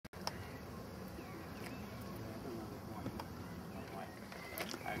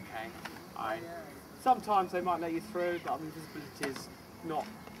okay. Sometimes they might let you through, but I mean, visibility is not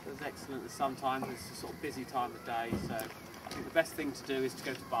as excellent as sometimes. It's a sort of busy time of day, so I think the best thing to do is to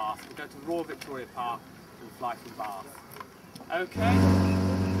go to Bath. We'll go to Royal Victoria Park and fly from Bath. Okay?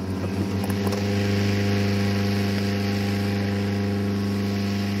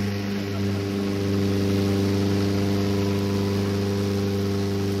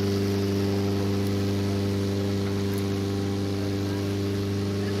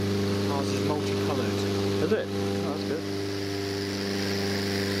 Is it? Oh, that's good.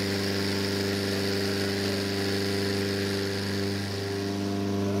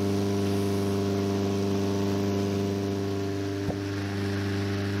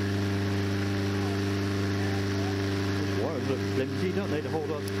 Wires look flimsy, don't they, to hold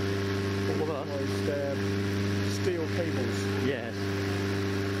up all of us? Well, it's steel cables. Yes.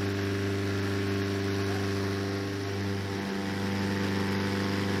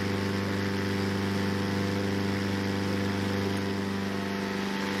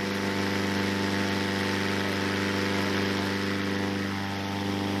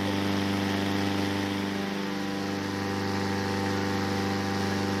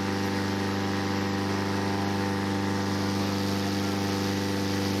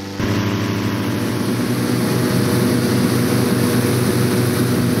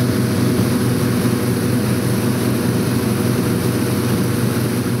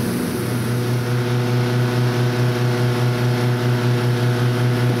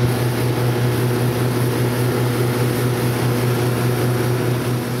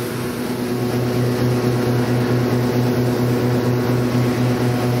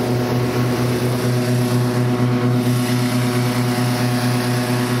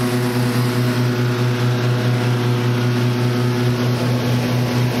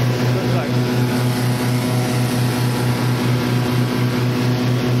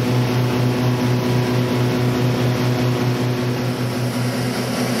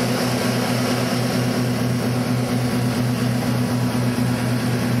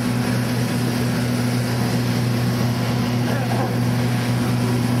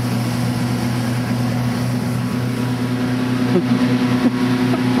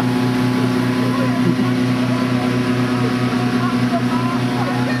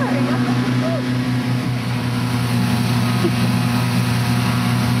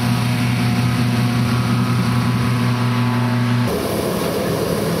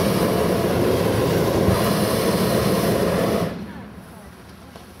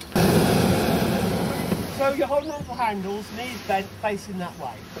 So you're holding on to handles, knees bent, facing that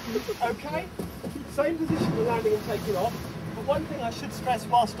way. Okay? Same position for landing and taking off. But one thing I should stress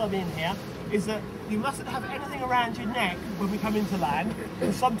whilst I'm in here is that you mustn't have anything around your neck when we come into land,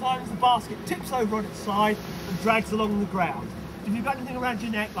 because sometimes the basket tips over on its side and drags along the ground. If you've got anything around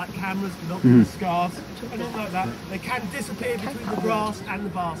your neck, like cameras, binoculars, scarves, anything like that, they can disappear between the grass and the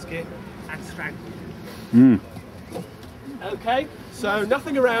basket and strangle you. Okay, so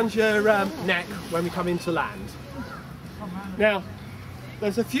nothing around your neck when we come into land. Now,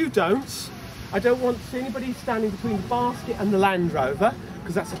 there's a few don'ts. I don't want to see anybody standing between the basket and the Land Rover,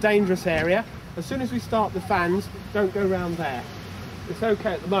 because that's a dangerous area. As soon as we start the fans, don't go around there. It's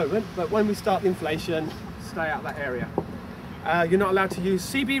okay at the moment, but when we start the inflation, stay out of that area. You're not allowed to use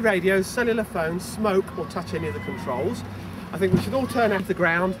CB radios, cellular phones, smoke, or touch any of the controls. I think we should all turn out the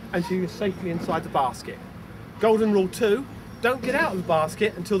ground and you're safely inside the basket. Golden rule 2, don't get out of the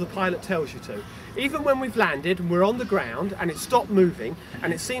basket until the pilot tells you to. Even when we've landed and we're on the ground and it's stopped moving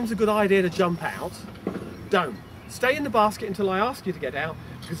and it seems a good idea to jump out, don't. Stay in the basket until I ask you to get out,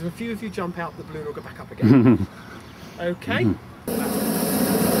 because if a few of you jump out, the balloon will go back up again. Okay?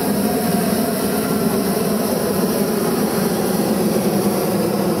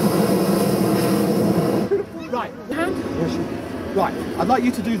 Right, right, I'd like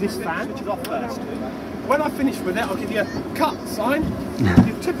you to do this fan, which is off first. When I finish with it, I'll give you a cut sign.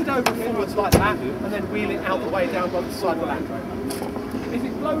 You tip it over forwards like that, and then wheel it out the way down by the side of the Land Rover. If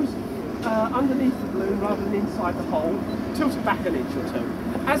it blows underneath the balloon rather than inside the hole, tilt it back an inch or two.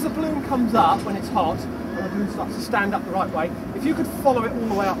 As the balloon comes up when it's hot, and the balloon starts to stand up the right way, if you could follow it all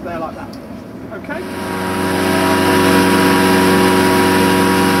the way up there like that. Okay?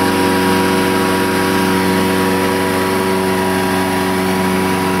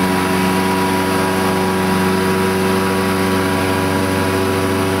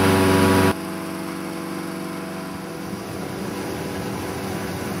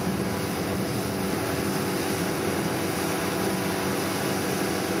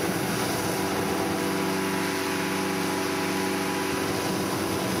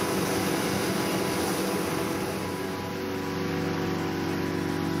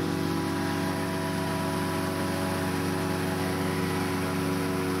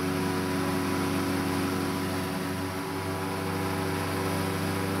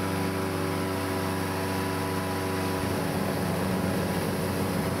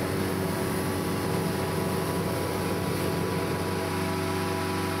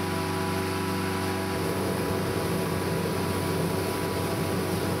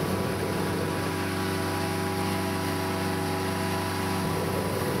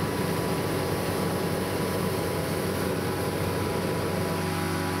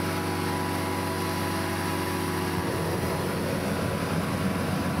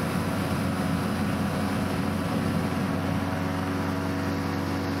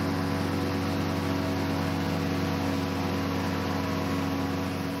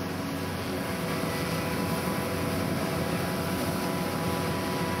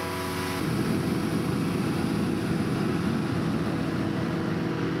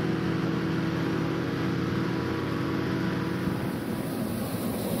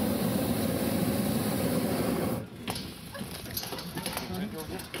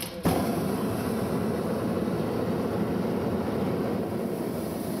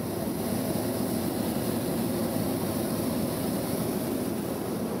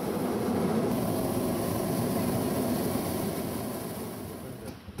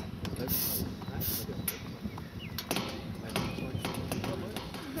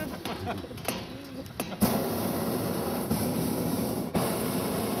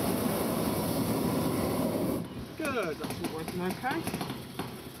 No, that's not working okay.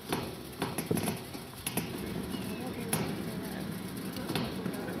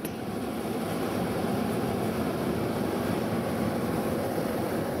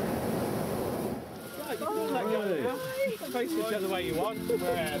 Right, you can all let go now. Face each other the way you want. We're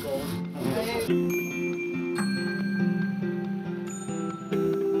airborne.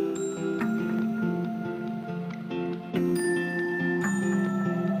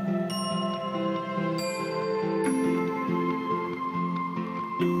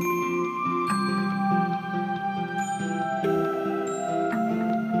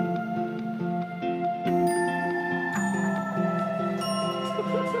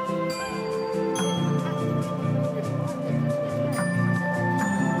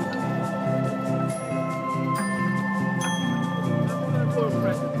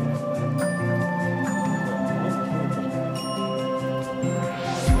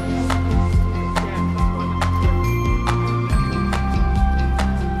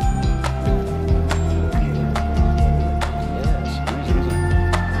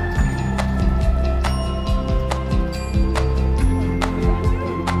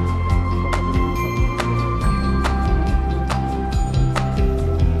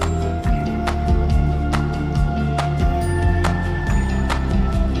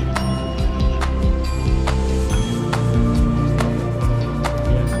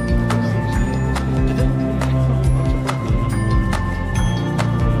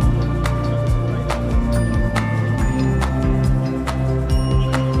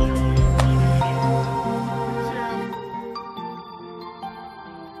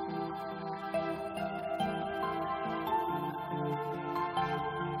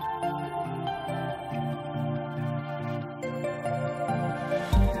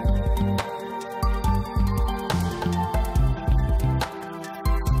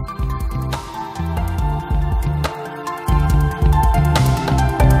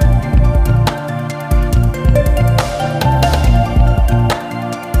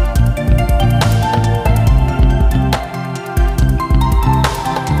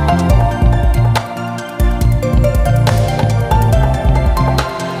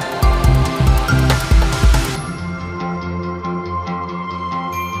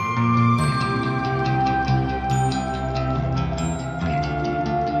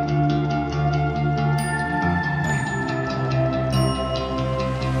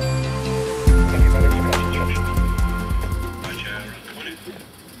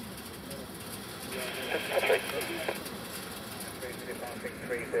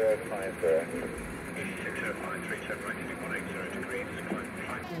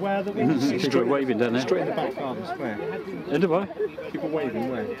 Where the wind Straight waving down there. Straight in the back garden square. End of where? People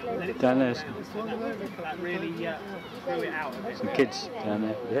waving where? Down there. that really threw it out a bit. Some kids down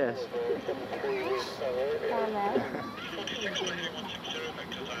there. Yes.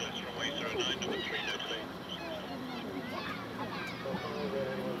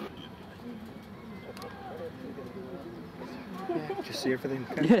 Just see everything.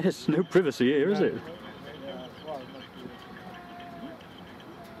 Yes, no privacy here, is it?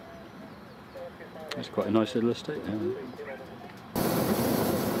 That's quite a nice little estate now.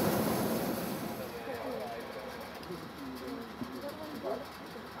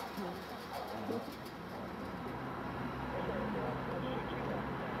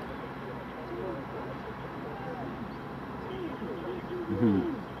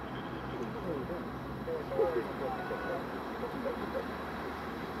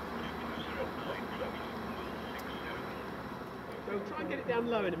 So try and get it down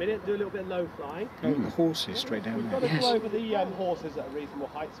low in a minute, do a little bit of low flying. Oh, the horses straight down We've there. got to go over the horses at a reasonable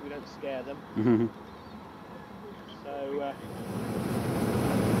height so we don't scare them. So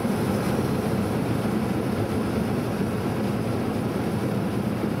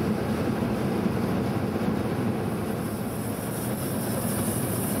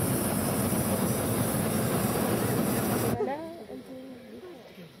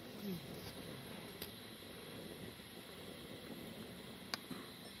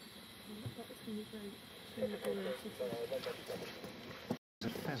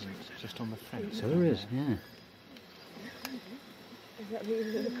There's a pheasant just on the fence. So there is, yeah. Is that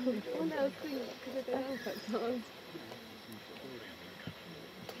really cool? Oh no, it's cool because I don't know sometimes.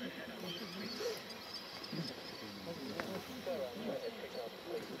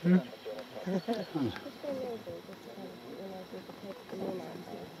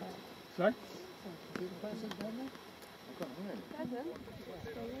 sorry?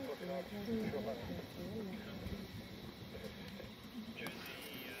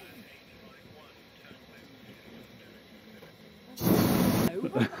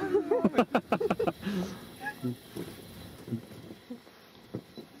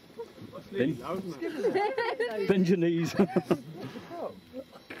 Bend, low, isn't it? bend your knees. God.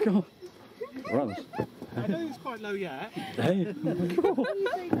 Right. I know it's quite low yet. Hey. Well,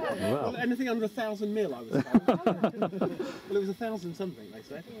 Wow. anything under 1,000 mil, I was told. Well, it was 1,000 something, they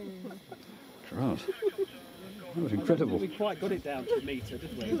said. Christ. That was incredible. We quite got it down to a metre,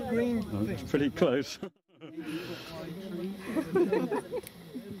 didn't we? Oh, it's pretty close.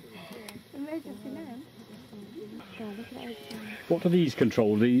 Emergency lamp. Oh, look at those. What do these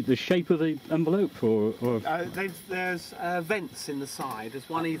control? The shape of the envelope, or? There's vents in the side. There's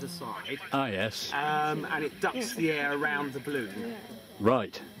one either side. Ah, yes. And it ducts the air around the balloon.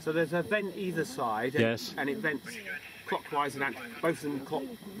 Right. So there's a vent either side. And, Yes. And it vents clockwise and both of them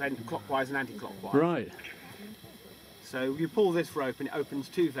vent clockwise and anti-clockwise. Right. So you pull this rope and it opens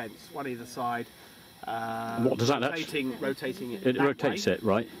two vents, one either side. What does that rotating it? It that rotates way, it,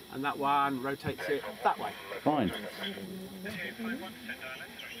 right? and that one rotates it that way. Fine.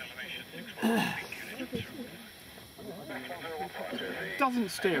 Doesn't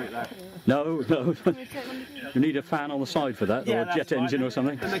steer it though. No, no. You need a fan on the side for that, or a that's jet right. engine or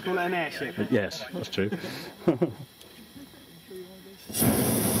something. And they call it an airship. Yes, that's true.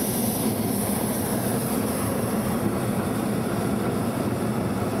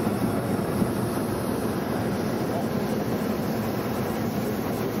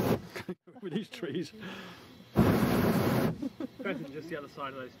 With these trees. Better than just the other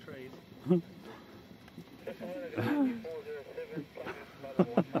side of those trees.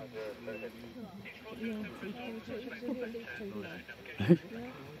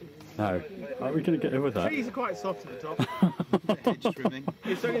 No. Are we going to get over that? Trees are quite soft at the top. Hedge trimming.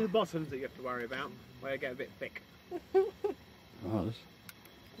 It's only the bottoms that you have to worry about, where they get a bit thick. Oh, that's...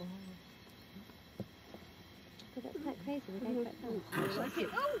 But that's quite crazy. We go quite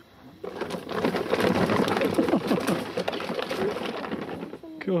fast.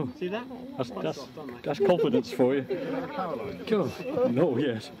 Cool. See that? That's confidence for you. Cool. No,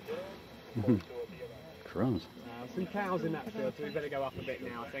 yes. Crumbs. Some cows in that field, so we better go up a bit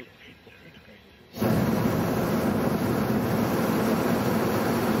now, I think.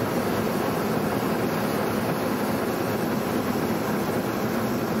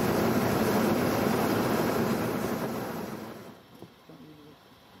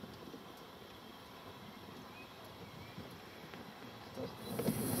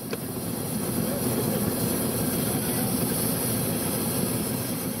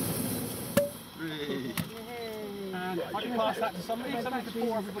 I can pass that to somebody to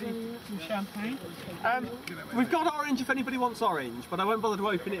pour everybody some champagne. We've got orange if anybody wants orange, but I won't bother to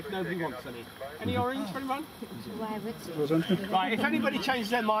open it if nobody wants any. Any orange for anyone? Why would you? Right, if anybody changes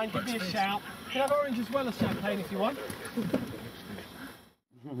their mind, give me a shout. You can have orange as well as champagne if you want.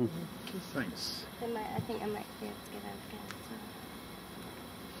 Thanks. I think I might be able to get out again as well.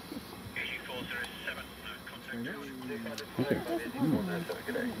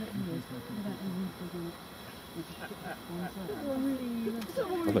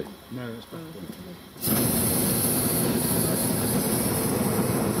 Lovely. No, it's back.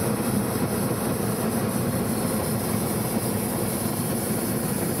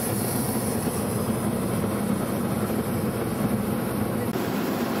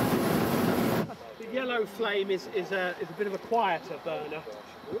 The yellow flame is a bit of a quieter burner,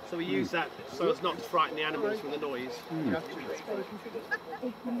 so we use that so as not to frighten the animals from the noise.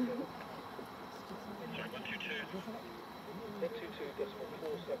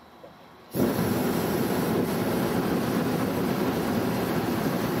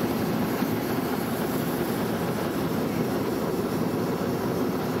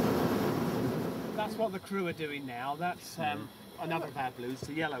 That's what the crew are doing now. That's another of our blues,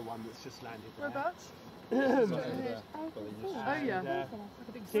 the yellow one that's just landed there. Whereabouts? Oh yeah.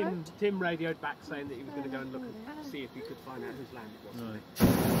 Tim radioed back saying that he was going to go and look and see if he could find out whose land it was.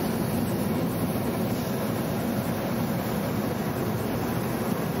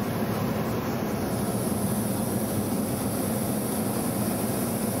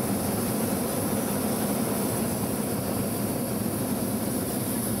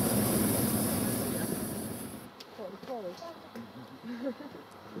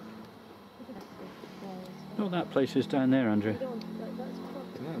 Oh, that place is down there, Andrew. No,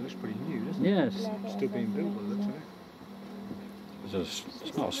 it looks pretty new, doesn't it? Yes. Still being built by the looks of it.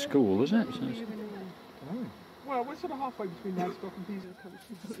 It's not a school, is it? Well, we're sort of halfway between Radstock and Pisa.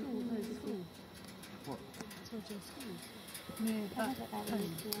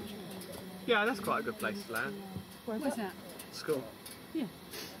 Yeah, that's quite a good place to land. Where's that? School. Yeah.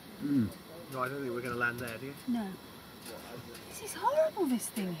 Mm. No, I don't think we're going to land there, do you? No. This is horrible, this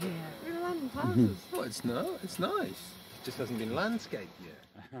thing here. We're going to land in houses. Well, it's nice. It just hasn't been landscaped yet.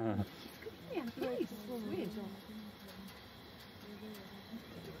 Yeah, nice. Weird.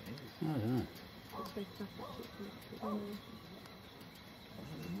 I don't know.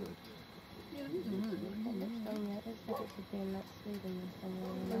 Yeah, it is alright. Oh yeah, it looks like it should be in like Sweden or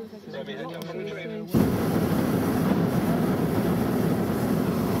somewhere. So, I mean, they come from the tree.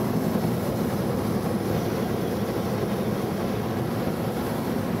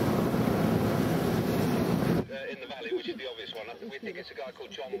 In the valley, which is the obvious one. We think it's a guy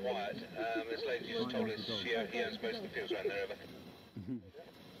called John Wyatt. This lady just told us he owns most of the fields around there.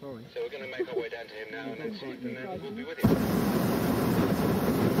 Sorry. So we're going to make our way down to him now and then see, and then we'll be with you.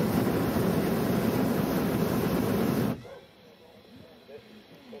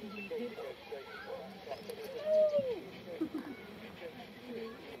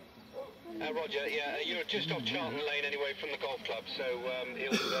 Roger, yeah, you're just off Charlton Lane anyway from the golf club, so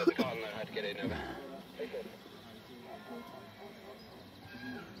the guy will know how to get in over.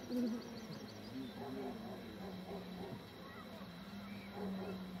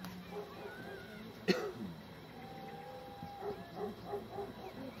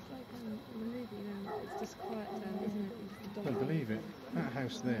 It's just quiet down, isn't it? I believe it. That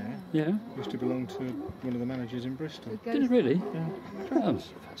house there Yeah. used to belong to one of the managers in Bristol. Did it really? Yeah. Oh,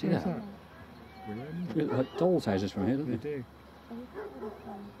 fancy Where's that. that? They look like dolls' houses from here, don't They they? do.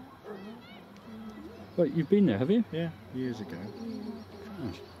 Wait, you've been there, have you? Yeah, years ago.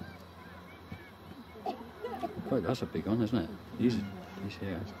 Gosh. Quite, that's a big one, isn't it? These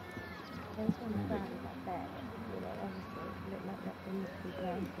here. There's one back like that, you know, obviously look like that one must be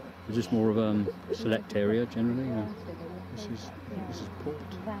ground. Is this more of a select area generally? Or? This is Port.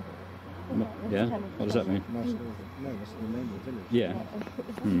 Yeah. What does that mean? No, that's the name of the village. Yeah.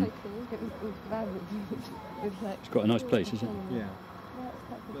 Hmm. It's quite a nice place, isn't it? Yeah.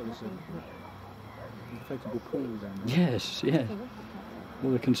 Look, there's a inflatable pool down there. Yes, yeah.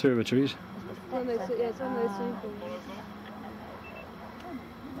 All the conservatories. It's on those, yeah, it's on those swimming pools.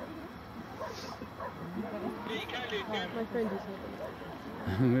 My friend is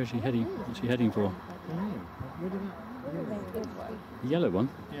here. Where's he heading? What's he heading for? Where did that? The yellow one?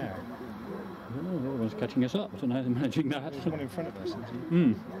 Yeah. I don't know, the other one's catching us up. I don't know how they're managing that. There's one in front of us, isn't there?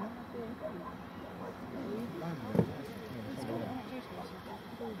 Hmm.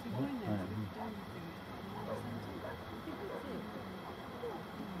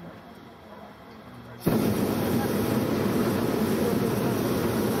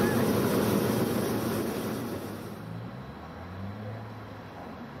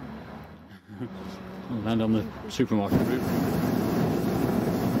 We'll land on the supermarket route.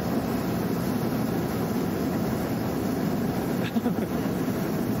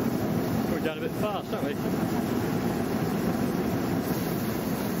 Going down a bit fast, aren't we?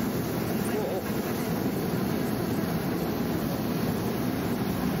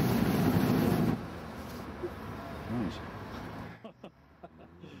 Nice.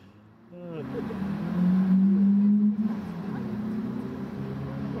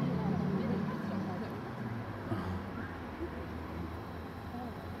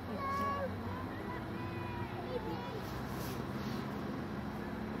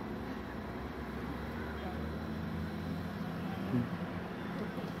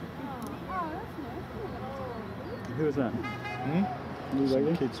 Who was that? Hmm? New Some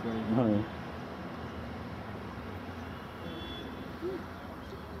lady? kids waving. Oh, yeah.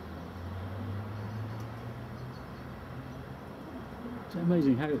 It's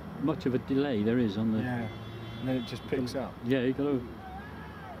amazing how much of a delay there is on the... Yeah. And then it just picks up. Yeah, you've got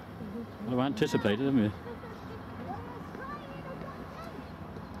to anticipate it, haven't you?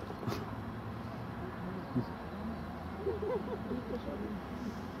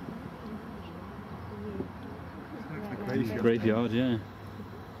 Graveyard, yeah.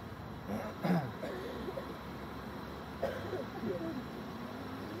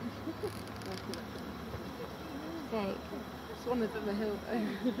 Fake. It's one of the hill.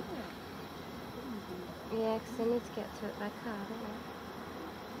 Yeah, because they need to get to it by car, don't they?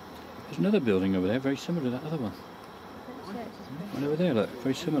 There's another building over there, very similar to that other one. That church is pretty. One over there, look,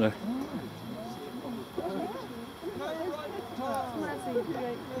 very similar.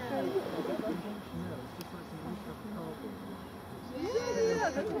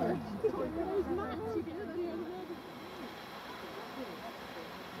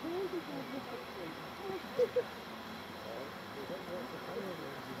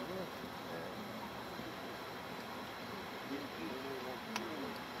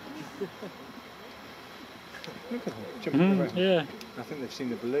 Look at them jumping around. Yeah. I think they've seen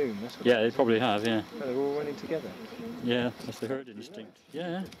the balloon. That's what Yeah, they probably have, yeah. they're all running together. Yeah, that's the herd instinct.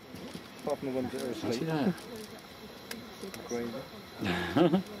 Yeah, Apart from the ones that are I see asleep. that. Gravy.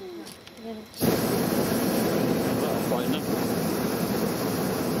 That'll frighten them.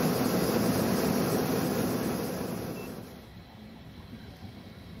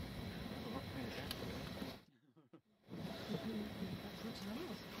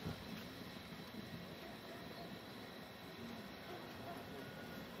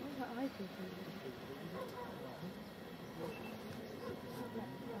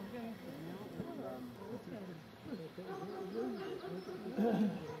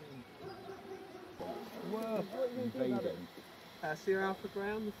 Invading. See your alpha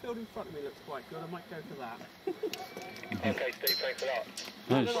ground? The field in front of me looks quite good. I might go for that. Okay, Steve, thanks a lot.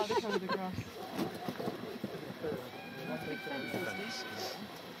 I look like the colour of the grass.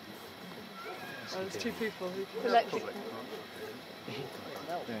 Oh, there's two people. Electric.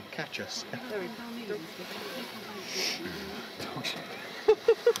 Yeah, catch us. There we go.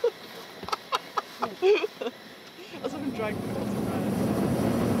 I was having drag queens.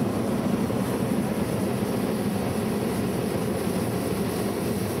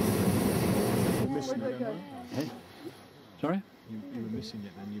 Missing it, then, Hey? Sorry? you were missing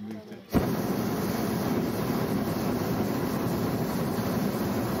it, then you moved it.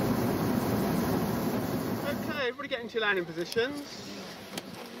 Okay, everybody get into your landing positions.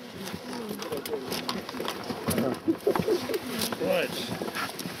 Right.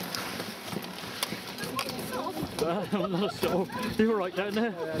 Not so. You all right down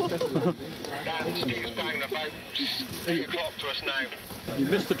there? Dan, Steve's banging about 8 o'clock to us now. You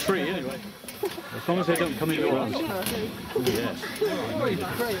missed the tree anyway. As long as they don't come in your arms. Yes. Oh,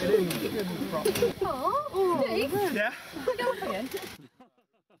 Steve, Yeah. go off again.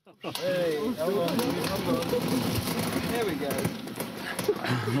 Hey, hold on. There we go.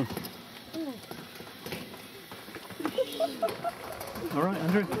 All right,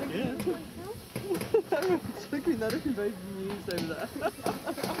 Andrew? Yeah. Looking at that invasive news over there.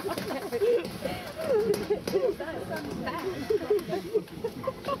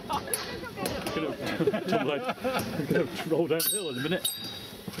 Going to roll downhill in a minute.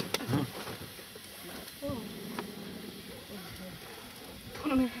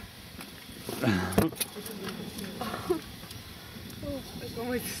 It's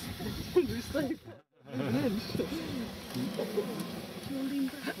always sleep.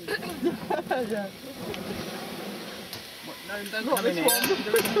 Yeah. No, don't come in here.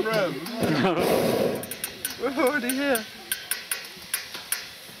 There isn't room. We're already here.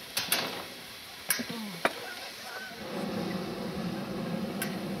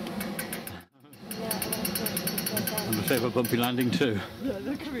 I'm going to save a bumpy landing too. Yeah,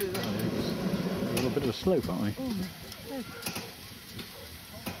 there could be that. A little bit of a slope, aren't we?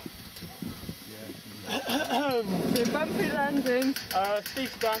 So bumpy landing.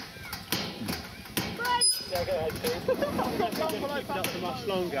 Steve's done. Yeah, go ahead, Steve. I can't follow it up for much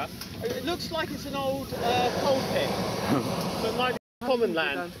longer. It looks like it's an old coal pit. So it might be common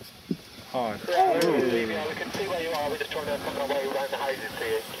land. Hi. Yeah, we can see where you are. We're just trying to find our way around the houses to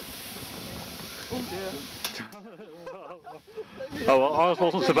you. Oh dear. Oh, well, ours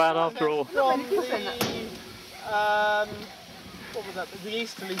wasn't so bad after all. From the, what was that? The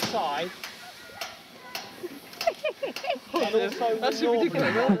easterly side. And also that's the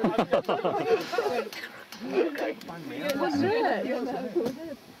ridiculous. Okay. What's it?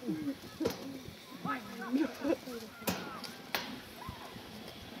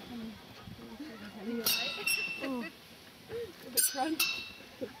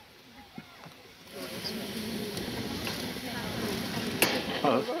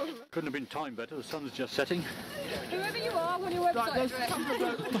 Oh, couldn't have been timed better, the sun's just setting. Whoever you are, what your website address?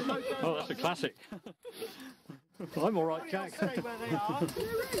 Oh, that's a classic. I'm all right, Jack. Stay where they are.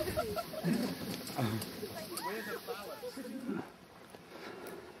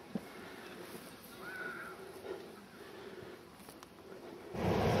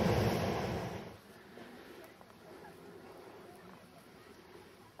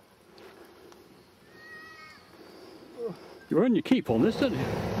 You earn your keep on this, don't you?